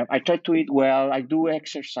 I try to eat well. I do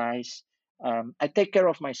exercise. I take care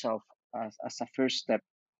of myself as a first step,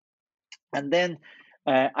 and then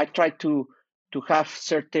I try to have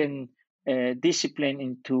certain discipline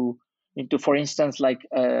into, for instance, like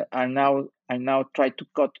I now try to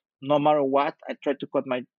cut, no matter what. I try to cut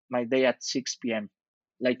my day at 6 p.m.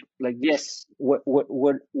 Like yes,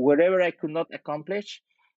 whatever I could not accomplish,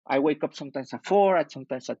 I wake up sometimes at 4,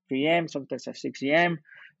 sometimes at 3 a.m., sometimes at 6 a.m.,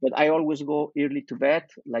 but I always go early to bed,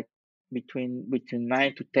 like between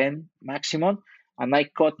 9 to 10 maximum, and I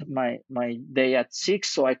cut my day at 6,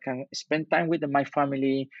 so I can spend time with my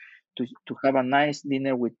family, to have a nice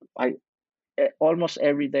dinner with. Almost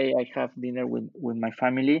every day I have dinner with my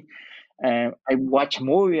family. I watch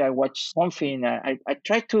movie, I watch something. I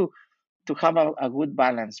try to have a good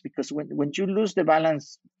balance, because when you lose the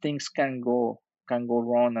balance, things can go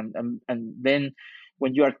wrong, and then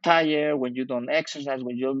when you are tired, when you don't exercise,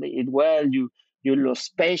 when you don't eat well, you lose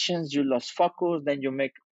patience, you lose focus, then you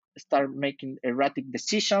start making erratic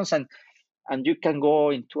decisions, and you can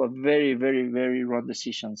go into a very, very, very wrong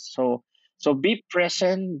decisions. So be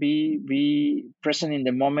present, be present in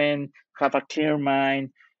the moment, have a clear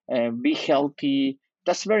mind, be healthy.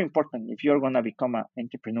 That's very important if you're gonna become an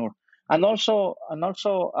entrepreneur. And also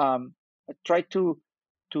try to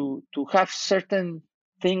have certain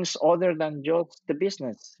things other than just the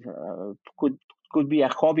business. Could be a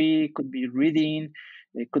hobby, could be reading,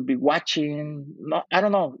 it could be watching. No, I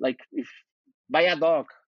don't know. Like, if buy a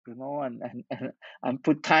dog, and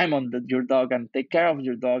put time on your dog and take care of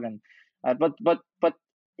your dog, and but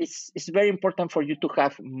it's very important for you to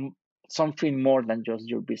have something more than just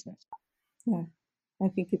your business. Yeah, I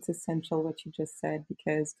think it's essential what you just said,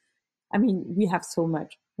 because I mean, we have so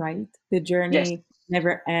much, right? The Yes, journey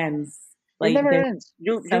never ends. it Like never there's ends.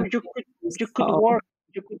 You you something you could just you could called,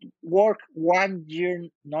 work 1 year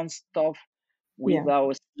nonstop yeah,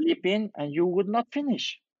 without sleeping, and you would not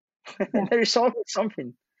finish. yeah. There is always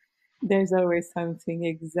something. There's always something,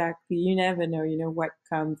 exactly. You never know, what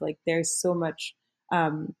comes. Like there's so much,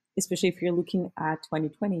 especially if you're looking at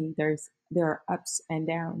 2020, there are ups and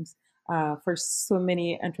downs. For so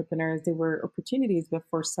many entrepreneurs, there were opportunities, but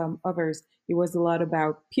for some others, it was a lot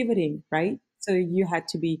about pivoting, right? So you had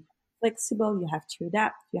to be flexible, you have to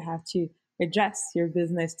adapt, you have to adjust your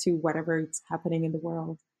business to whatever is happening in the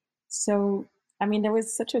world. So, I mean, there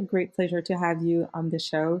was such a great pleasure to have you on the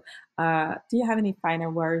show. Do you have any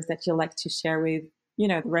final words that you'd like to share with,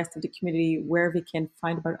 the rest of the community, where they can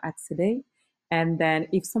find about Accede? And then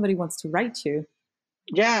if somebody wants to write you,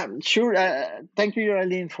 Yeah, sure. Thank you,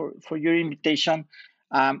 Geraldine, for your invitation.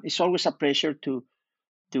 It's always a pleasure to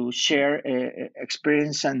share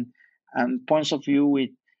experience and points of view with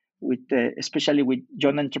especially with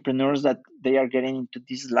young entrepreneurs that they are getting into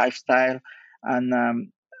this lifestyle. And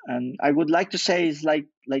I would like to say is like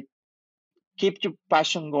keep your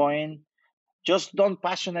passion going. Just don't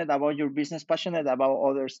passionate about your business, passionate about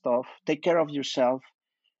other stuff. Take care of yourself.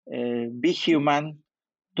 Be human.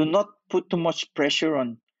 Do not put too much pressure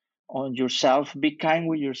on yourself. Be kind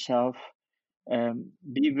with yourself.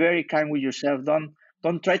 Be very kind with yourself.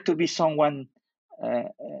 Don't try to be someone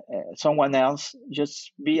else.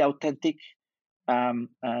 Just be authentic. And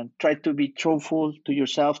try to be truthful to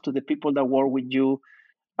yourself, to the people that work with you.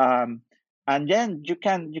 um, and then you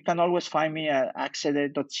can always find me at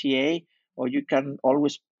accede.ca, or you can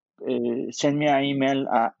always send me an email,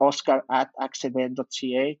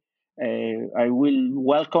 oscar@accede.ca. I will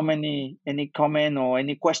welcome any comment or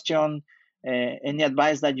any question, any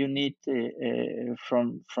advice that you need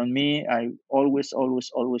from me. I always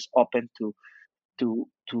open to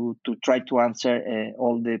try to answer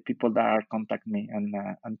all the people that are contact me. And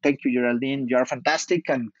thank you, Geraldine. You are fantastic,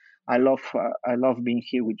 and I love being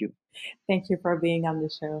here with you. thank you for being on the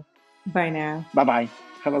show. Bye now. Bye bye.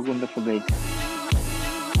 Have a wonderful day.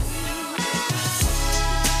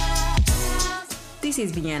 This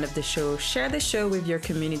is the end of the show. Share the show with your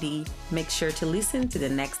community. Make sure to listen to the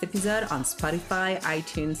next episode on Spotify,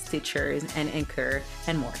 iTunes, Stitchers, and Anchor,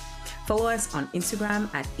 and more. Follow us on Instagram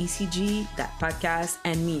at ecg.podcast,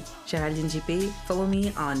 and me, Geraldine JP. Follow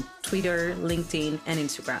me on Twitter, LinkedIn, and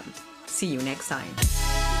Instagram. See you next time.